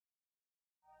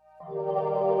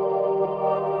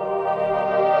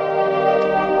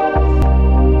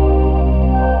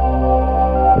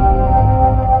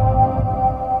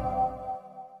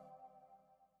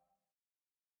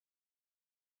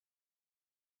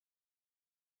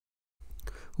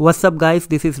What's up guys,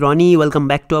 this is Ronnie. Welcome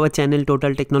back to our channel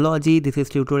Total Technology. This is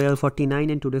tutorial 49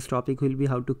 and today's topic will be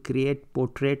how to create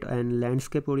portrait and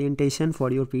landscape orientation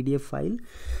for your PDF file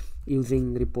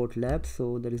using REPORTLAB.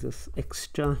 So there is this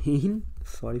extra hint,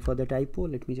 sorry for the typo,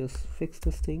 let me just fix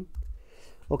this thing.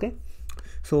 Okay,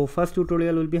 so first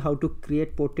tutorial will be how to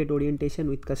create portrait orientation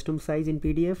with custom size in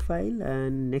PDF file,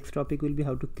 and next topic will be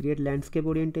how to create landscape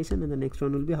orientation, and the next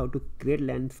one will be how to create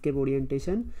landscape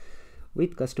orientation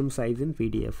with custom size in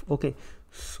PDF. Okay,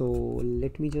 so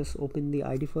let me just open the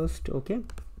ID first. Okay,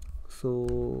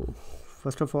 so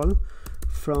first of all,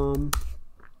 from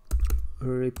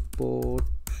reportlab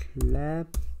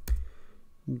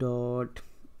dot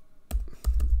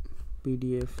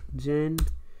pdf gen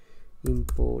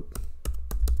import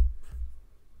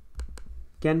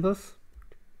canvas,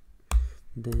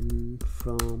 then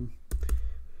from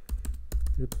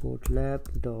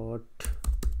reportlab dot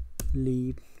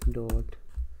leave dot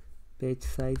page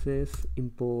sizes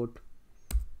import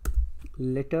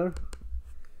letter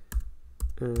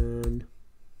and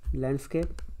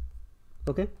landscape.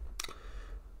 Okay,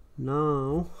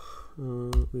 now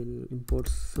we'll import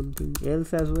something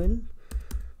else as well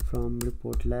from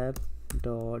reportlab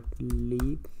dot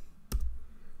leave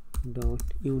dot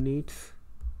units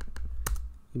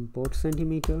import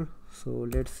centimeter. So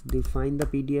let's define the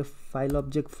PDF file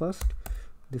object first.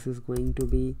 This is going to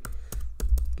be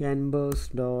canvas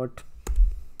dot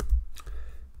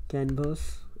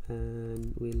canvas,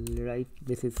 and we'll write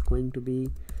this is going to be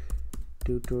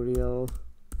tutorial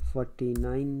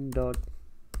 49 dot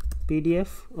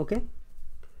PDF. Okay,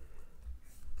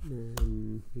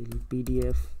 and we'll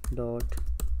PDF dot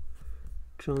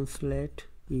translate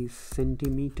is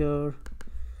centimeter.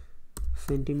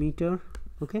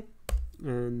 Okay,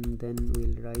 and then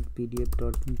we'll write PDF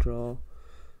dot draw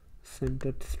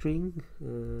centered string,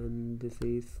 and this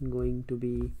is going to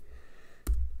be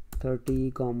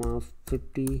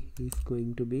 30,50 is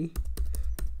going to be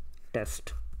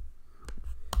test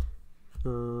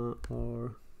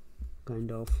or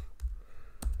kind of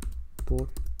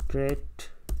portrait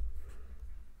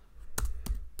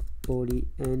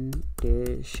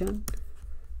orientation.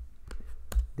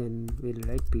 Then we'll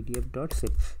write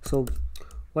pdf.zip. So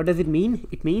what does it mean?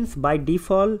 It means by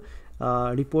default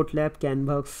REPORTLAB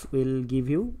canvas will give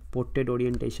you portrait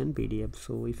orientation PDF.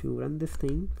 So if you run this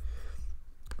thing,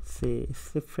 say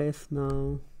refresh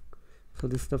now, so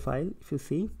this is the file. If you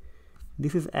see,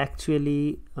 this is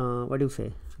actually what do you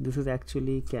say, this is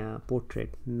actually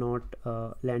portrait, not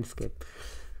landscape.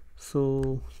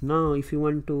 So now if you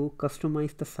want to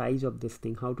customize the size of this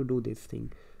thing, how to do this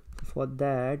thing? For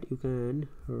that you can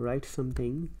write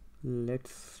something.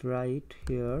 Let's write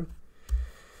here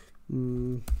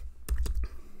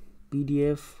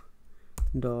PDF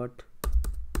dot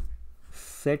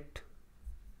set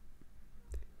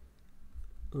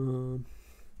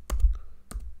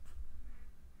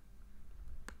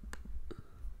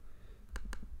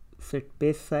set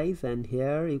page size, and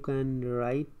here you can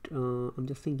write I'm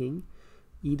just thinking,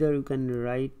 either you can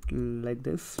write like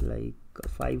this, like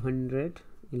 500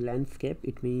 in landscape,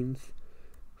 it means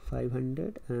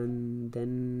 500, and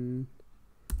then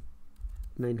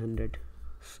 900.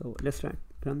 So let's run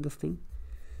this thing.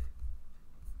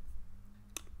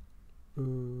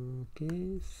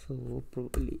 Okay, so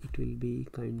probably it will be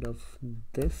kind of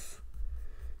this,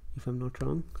 if I'm not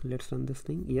wrong. Let's run this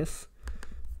thing. Yes,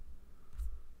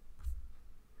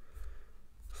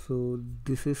 so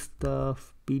this is the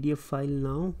PDF file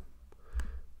now.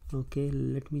 Okay,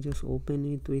 let me just open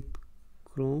it with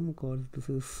Chrome, because this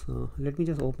is let me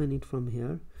just open it from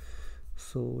here.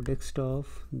 So desktop,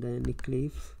 then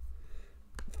Eclipse,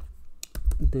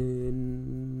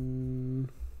 then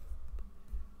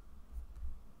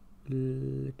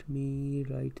let me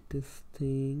write this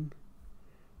thing.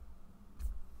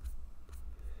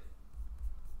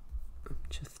 I'm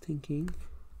just thinking,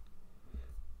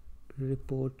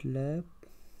 REPORTLAB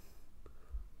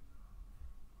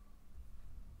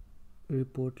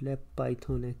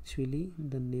Python, actually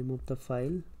the name of the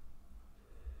file,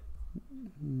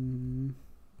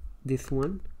 this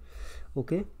one.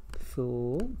 Okay,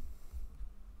 so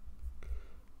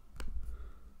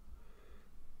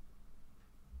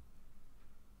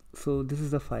this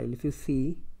is the file. If you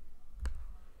see,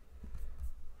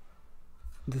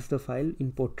 this is the file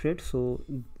in portrait. So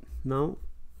now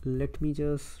let me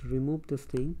just remove this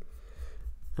thing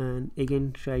and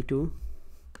again try to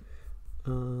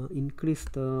increase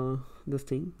this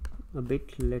thing a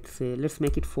bit. Let's say, let's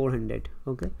make it 400.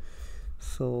 Okay,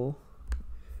 so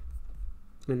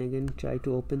and again try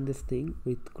to open this thing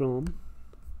with Chrome.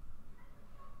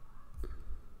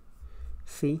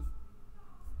 See,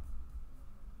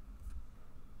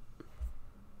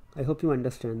 I hope you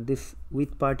understand. This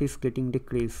width part is getting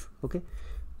decreased. Okay,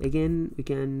 again we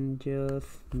can just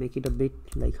make it a bit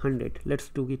like 100. Let's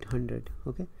do it 100.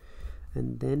 Okay,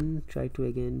 and then try to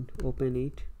again open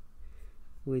it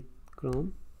with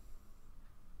Chrome.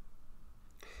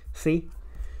 See,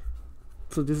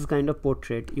 so this is kind of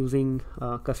portrait using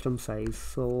custom size.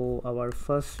 So our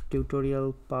first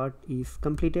tutorial part is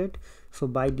completed. So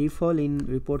by default in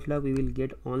REPORTLAB we will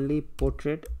get only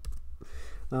portrait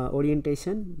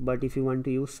orientation, but if you want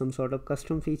to use some sort of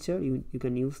custom feature, you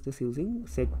can use this using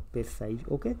set page size.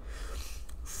 Okay,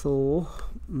 so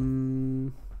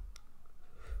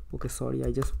okay, sorry,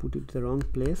 I just put it the wrong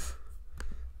place,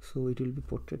 so it will be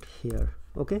portrait here.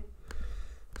 Okay,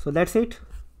 so that's it.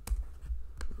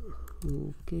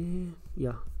 Okay,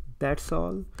 yeah, that's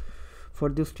all for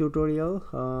this tutorial.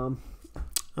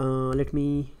 Let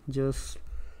me just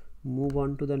move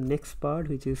on to the next part,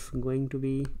 which is going to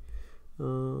be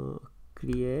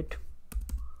create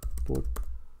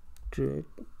portrait,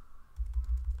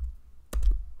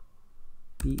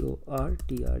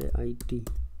 PORTRAIT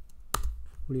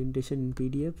orientation in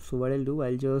PDF. So what I'll do,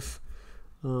 I'll just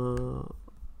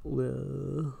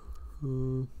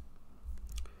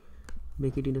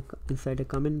make it inside a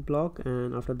comment block,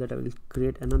 and after that I will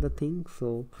create another thing.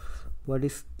 So what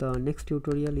is the next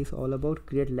tutorial is all about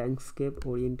create landscape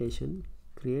orientation.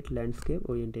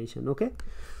 Okay,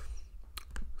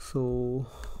 so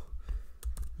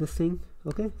this thing.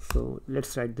 Okay, so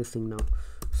let's write this thing now.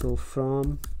 So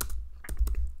from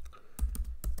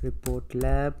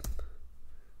REPORTLAB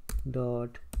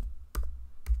dot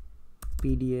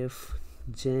PDF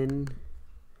gen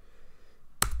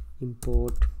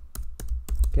import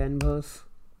canvas.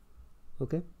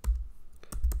 Okay,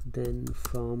 then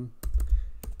from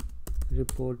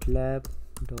REPORTLAB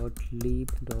dot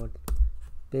lib dot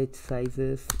page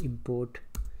sizes import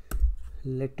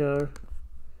letter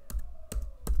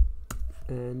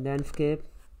and landscape.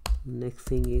 Next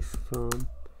thing is from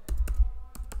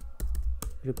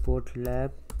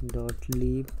REPORTLAB dot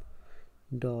lib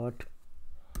dot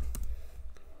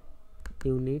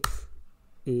units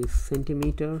is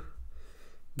centimeter.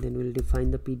 Then we'll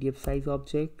define the PDF size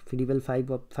object,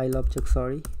 file object,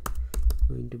 sorry,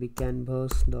 going to be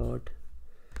canvas dot,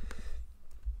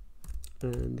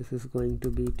 and this is going to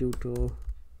be tutorial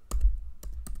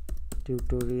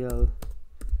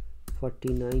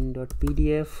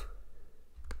 49.pdf.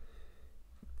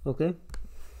 okay,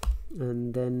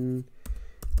 and then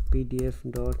PDF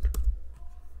dot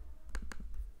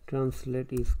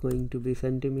translate is going to be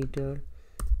centimeter,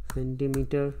 and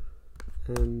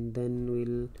then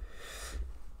we'll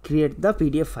create the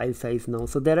PDF file size now.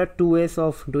 So there are two ways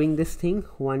of doing this thing.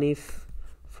 One is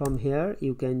from here,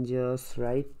 you can just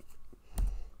write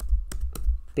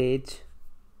page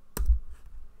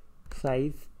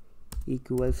size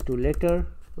equals to letter.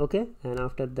 Okay, and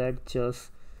after that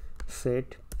just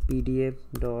set PDF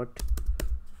dot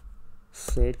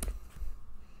set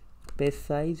page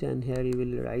size, and here you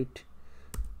will write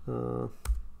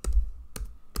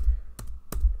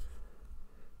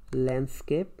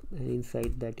landscape, and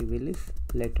inside that you will is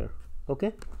letter.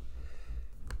 Okay,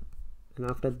 and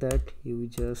after that you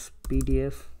just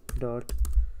PDF dot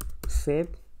save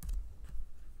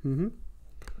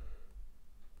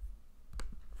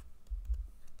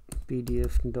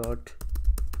PDF dot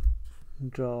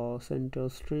draw center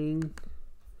string,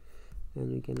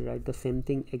 and we can write the same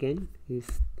thing again,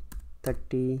 is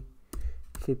 30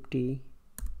 50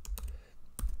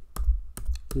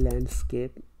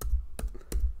 landscape.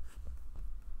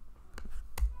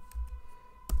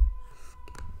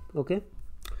 Okay,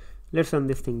 let's run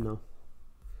this thing now.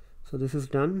 So this is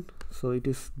done. So it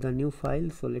is the new file.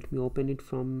 So let me open it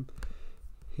from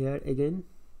here again.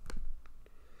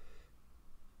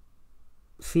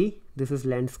 See, this is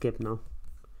landscape now,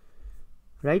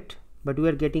 right? But we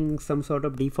are getting some sort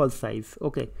of default size.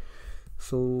 Okay,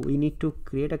 so we need to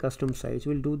create a custom size.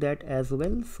 We'll do that as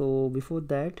well. So before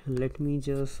that, let me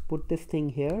just put this thing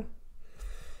here.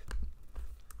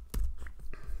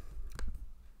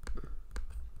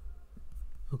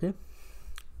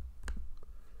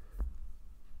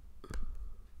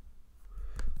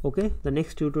 Okay, the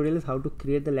next tutorial is how to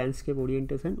create the landscape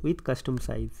orientation with custom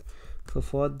size. So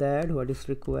for that, what is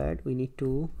required, we need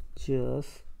to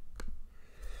just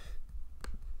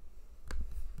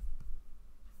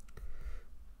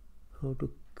how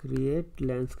to create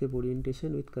landscape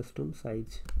orientation with custom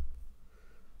size.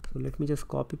 So let me just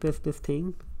copy paste this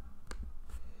thing.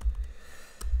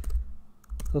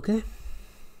 Okay,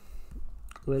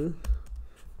 well,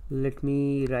 let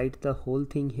me write the whole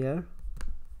thing here.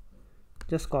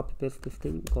 Just copy paste this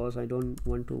thing because I don't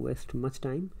want to waste much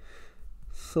time.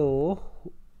 So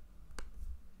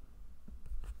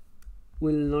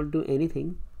will not do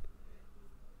anything.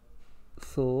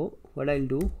 So what I'll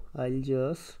do, I'll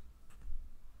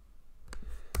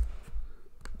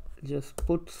just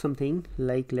put something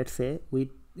like, let's say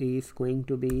width is going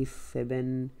to be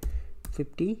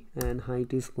 750 and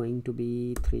height is going to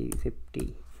be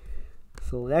 350.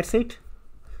 So that's it.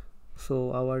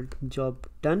 So our job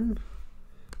done.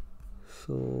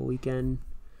 So we can,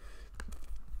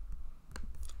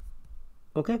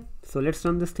 okay, so let's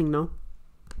run this thing now.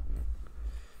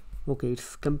 Okay,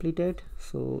 it's completed.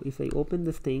 So if I open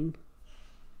this thing,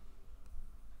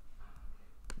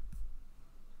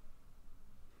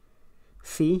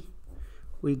 see,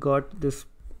 we got this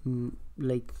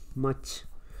like much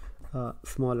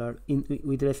smaller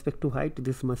with respect to height.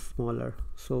 This much smaller.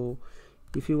 So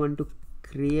if you want to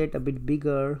create a bit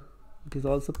bigger, it is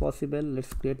also possible.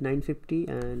 Let's create 950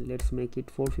 and let's make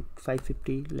it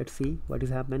 550. Let's see what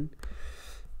is happened.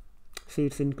 See,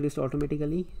 it's increased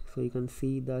automatically, so you can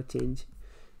see the change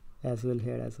as well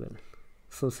here as well.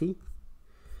 So see,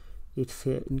 it's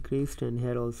here increased and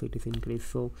here also it is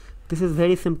increased. So this is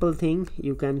very simple thing.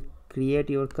 You can create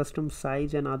your custom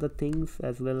size and other things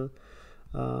as well,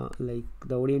 like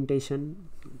the orientation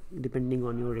depending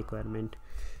on your requirement.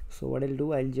 So what I'll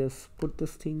do, I'll just put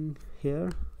this thing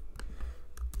here.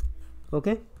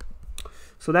 Okay,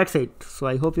 so that's it. So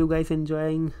I hope you guys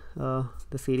enjoying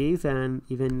the series and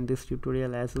even this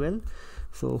tutorial as well.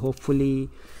 So hopefully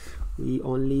we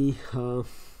only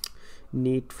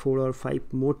need 4 or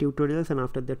 5 more tutorials, and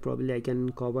after that probably I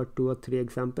can cover 2 or 3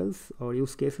 examples or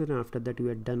use cases, and after that we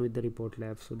are done with the report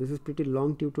lab. So this is pretty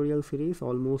long tutorial series,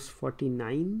 almost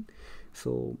 49.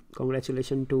 So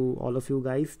congratulations to all of you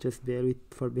guys. Just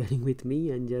bearing with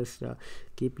me and just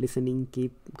keep listening,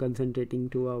 keep concentrating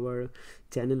to our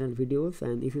channel and videos.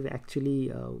 And this is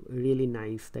actually really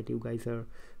nice that you guys are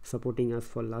supporting us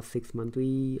for last 6 months.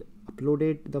 We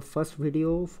uploaded the first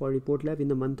video for report lab in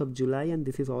the month of July, and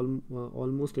this is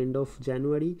almost end of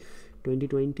January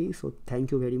 2020. So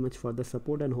thank you very much for the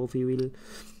support, and hope you will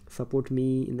support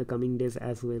me in the coming days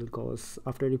as well, because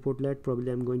after report lab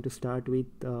probably I'm going to start with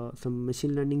some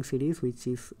machine learning series, which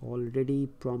is already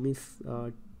promised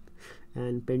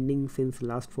and pending since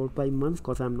last 4-5 months,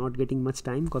 because I'm not getting much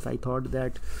time, because I thought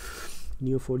that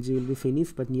Neo4j will be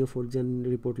finished, but Neo4j and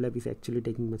report lab is actually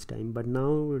taking much time. But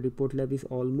now report lab is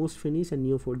almost finished and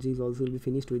Neo4j is also will be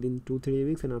finished within 2-3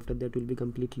 weeks, and after that will be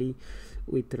completely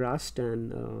with Rust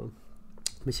and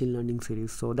machine learning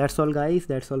series. So that's all guys,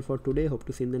 that's all for today. Hope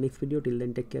to see you in the next video. Till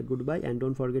then, take care, goodbye, and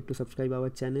don't forget to subscribe our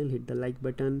channel, hit the like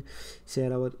button,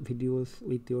 share our videos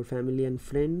with your family and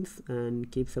friends,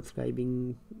 and keep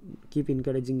subscribing, keep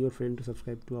encouraging your friend to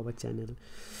subscribe to our channel.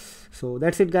 So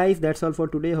that's it guys, that's all for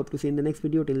today. Hope to see you in the next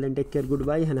video. Till then, take care,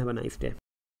 goodbye, and have a nice day.